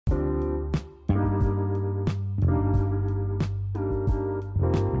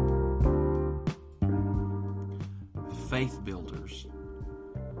faith builders.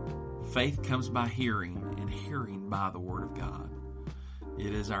 Faith comes by hearing, and hearing by the Word of God.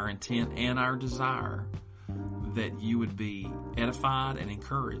 It is our intent and our desire that you would be edified and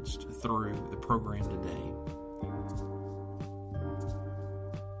encouraged through the program today.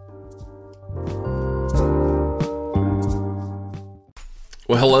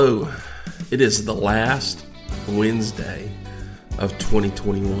 Well, hello. It is the last Wednesday of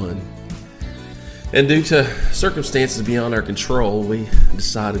 2021. And due to circumstances beyond our control, we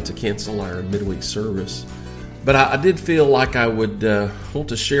decided to cancel our midweek service. But I did feel like I would want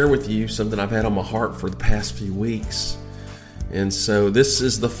to share with you something I've had on my heart for the past few weeks. And so this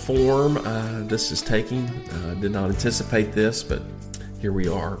is the form this is taking. I did not anticipate this, but here we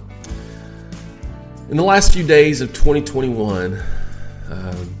are. In the last few days of 2021,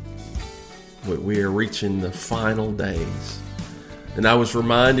 we are reaching the final days. And I was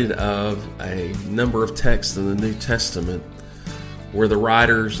reminded of a number of texts in the New Testament where the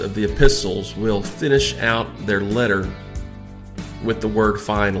writers of the epistles will finish out their letter with the word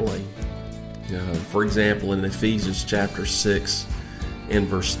finally. For example, in Ephesians chapter 6 and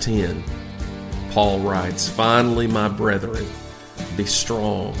verse 10, Paul writes, "Finally, my brethren, be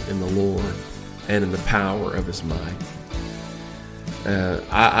strong in the Lord and in the power of his might."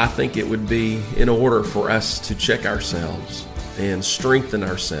 I think it would be in order for us to check ourselves and strengthen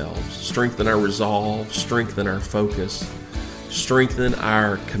ourselves, strengthen our resolve, strengthen our focus, strengthen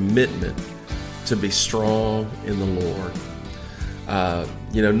our commitment to be strong in the Lord.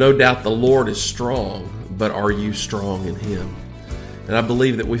 No doubt the Lord is strong, but are you strong in Him? And I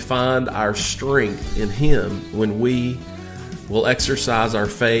believe that we find our strength in Him when we will exercise our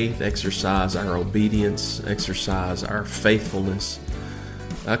faith, exercise our obedience, exercise our faithfulness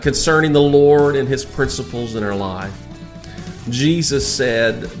concerning the Lord and His principles in our life. Jesus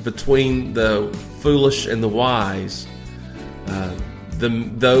said, between the foolish and the wise,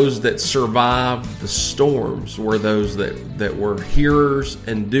 those that survived the storms were those that were hearers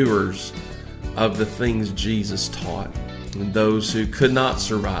and doers of the things Jesus taught. And those who could not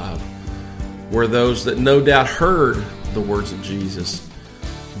survive were those that no doubt heard the words of Jesus,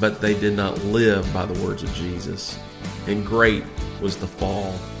 but they did not live by the words of Jesus. And great was the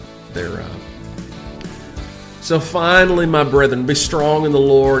fall thereof. So finally, my brethren, be strong in the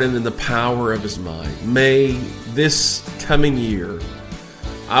Lord and in the power of His might. May this coming year,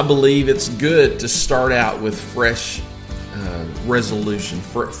 I believe it's good to start out with fresh resolution,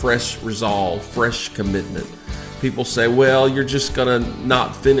 fresh resolve, fresh commitment. People say, well, you're just going to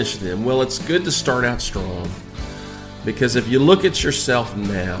not finish them. Well, it's good to start out strong, because if you look at yourself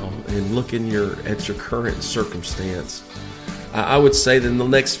now and look at your current circumstance, I would say that in the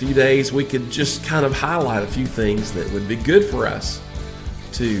next few days we could just kind of highlight a few things that would be good for us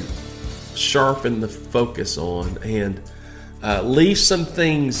to sharpen the focus on and leave some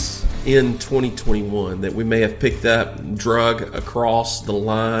things in 2021 that we may have picked up and drug across the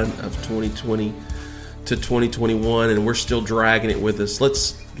line of 2020 to 2021, and we're still dragging it with us.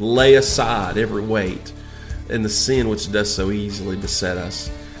 Let's lay aside every weight and the sin which does so easily beset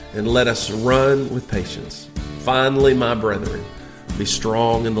us, and let us run with patience. Finally, my brethren, be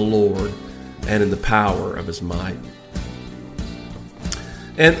strong in the Lord and in the power of His might.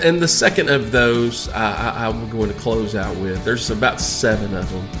 And the second of those I'm going to close out with. There's about 7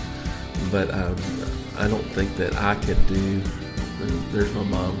 of them, but I don't think that I could do. There's my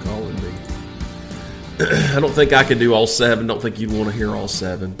mom calling me. I don't think I could do all 7. Don't think you'd want to hear all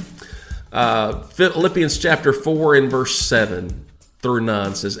 7. Philippians chapter 4 and verse 7 through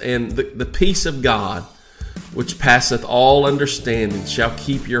 9 says, "And the peace of God, which passeth all understanding, shall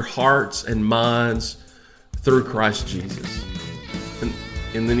keep your hearts and minds through Christ Jesus."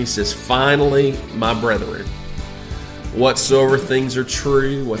 And then he says, "Finally, my brethren, whatsoever things are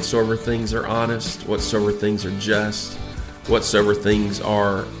true, whatsoever things are honest, whatsoever things are just, whatsoever things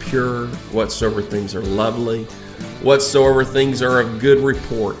are pure, whatsoever things are lovely, whatsoever things are of good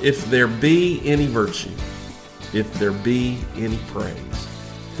report, if there be any virtue, if there be any praise,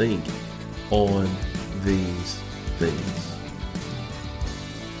 think on these things."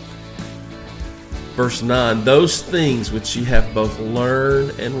 Verse 9, "Those things which ye have both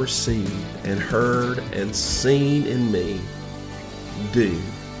learned and received and heard and seen in me, do,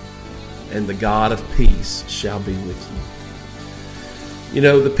 and the God of peace shall be with you." You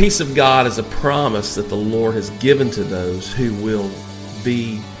know, the peace of God is a promise that the Lord has given to those who will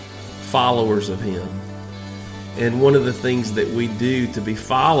be followers of Him. And one of the things that we do to be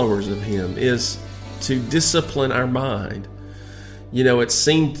followers of Him is to discipline our mind. You know, it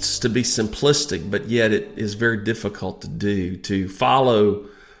seems to be simplistic, but yet it is very difficult to do, to follow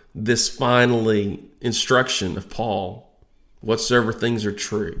this finally instruction of Paul whatsoever things are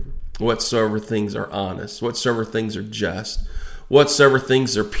true, whatsoever things are honest, whatsoever things are just, whatsoever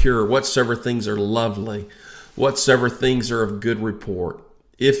things are pure, whatsoever things are lovely, whatsoever things are of good report,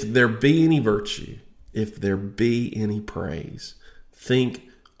 if there be any virtue, if there be any praise, think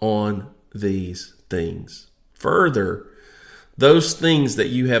on these things. Further, those things that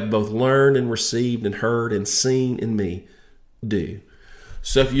you have both learned and received and heard and seen in me, do.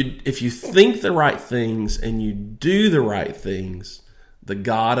 So if you think the right things and you do the right things, the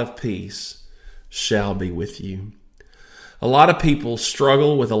God of peace shall be with you. A lot of people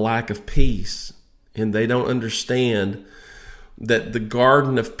struggle with a lack of peace, and they don't understand that the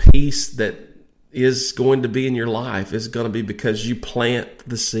garden of peace that is going to be in your life is going to be because you plant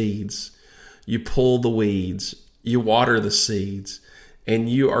the seeds, you pull the weeds, you water the seeds, and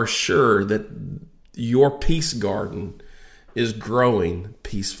you are sure that your peace garden is growing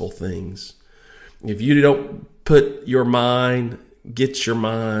peaceful things. If you don't get your mind,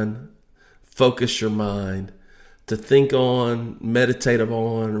 focus your mind to think on, meditate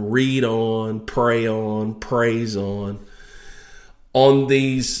on, read on, pray on, praise on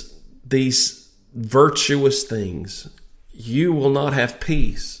these virtuous things, you will not have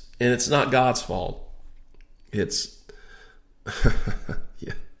peace. And it's not God's fault. It's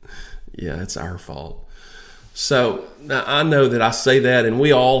it's our fault. So now I know that I say that, and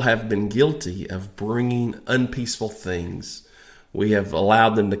we all have been guilty of bringing unpeaceful things. We have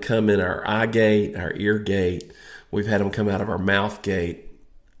allowed them to come in our eye gate, our ear gate. We've had them come out of our mouth gate,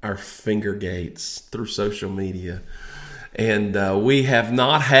 our finger gates, through social media. And we have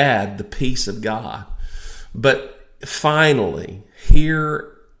not had the peace of God. But finally,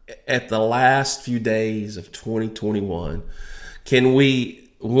 here at the last few days of 2021, can we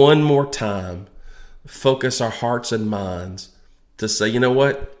one more time focus our hearts and minds to say, you know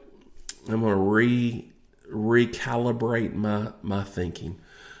what? I'm going to recalibrate my thinking,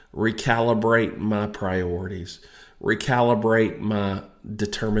 recalibrate my priorities, recalibrate my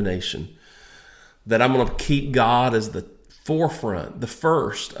determination, that I'm going to keep God as the forefront, the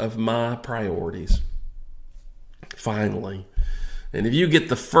first of my priorities. Finally. And if you get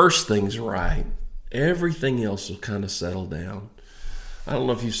the first things right, everything else will kind of settle down. I don't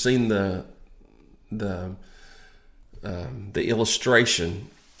know if you've seen the illustration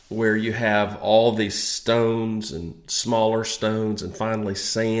where you have all these stones and smaller stones and finally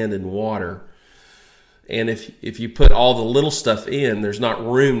sand and water. And if you put all the little stuff in, there's not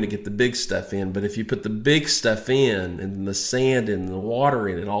room to get the big stuff in. But if you put the big stuff in and the sand and the water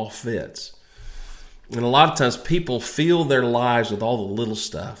in, it all fits. And a lot of times people fill their lives with all the little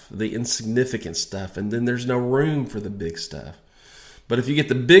stuff, the insignificant stuff, and then there's no room for the big stuff. But if you get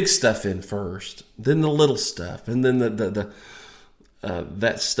the big stuff in first, then the little stuff, and then that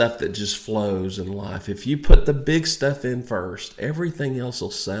stuff that just flows in life. If you put the big stuff in first, everything else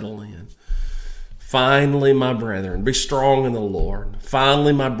will settle in. Finally, my brethren, be strong in the Lord.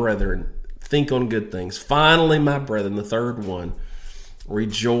 Finally, my brethren, think on good things. Finally, my brethren, the third one,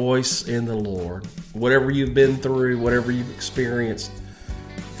 rejoice in the Lord. Whatever you've been through, whatever you've experienced,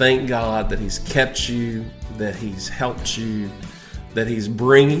 thank God that He's kept you, that He's helped you, that He's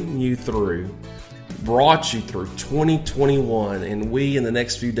bringing you through, brought you through 2021, and we in the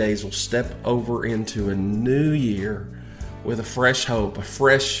next few days will step over into a new year with a fresh hope, a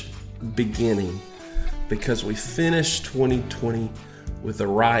fresh beginning, because we finished 2020 with the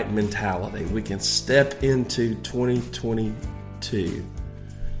right mentality. We can step into 2022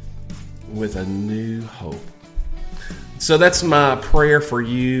 with a new hope. So that's my prayer for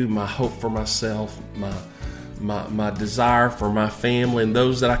you, my hope for myself, my desire for my family and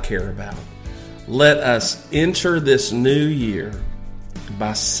those that I care about. Let us enter this new year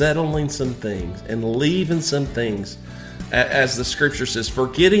by settling some things and leaving some things, as the scripture says,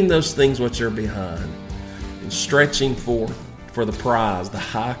 forgetting those things which are behind and stretching forth for the prize, the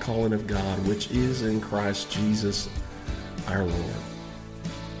high calling of God, which is in Christ Jesus our Lord.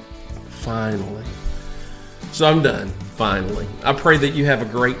 Finally. So I'm done, finally. I pray that you have a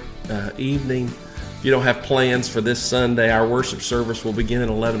great evening. If you don't have plans for this Sunday, our worship service will begin at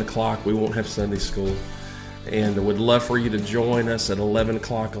 11 o'clock. We won't have Sunday school. And I would love for you to join us at 11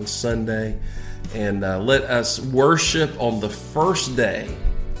 o'clock on Sunday. And let us worship on the first day,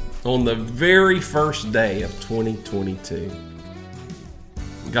 on the very first day of 2022.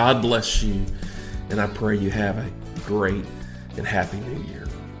 God bless you, and I pray you have a great and happy new year.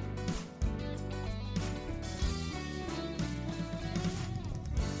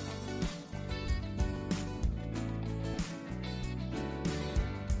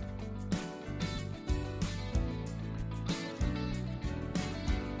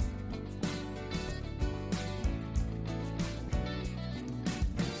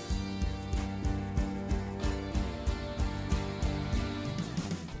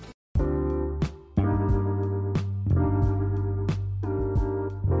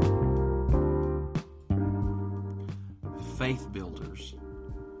 faith builders.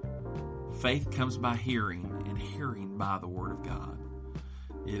 Faith comes by hearing, and hearing by the Word of God.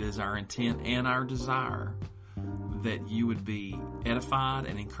 It is our intent and our desire that you would be edified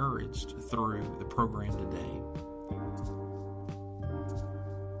and encouraged through the program today.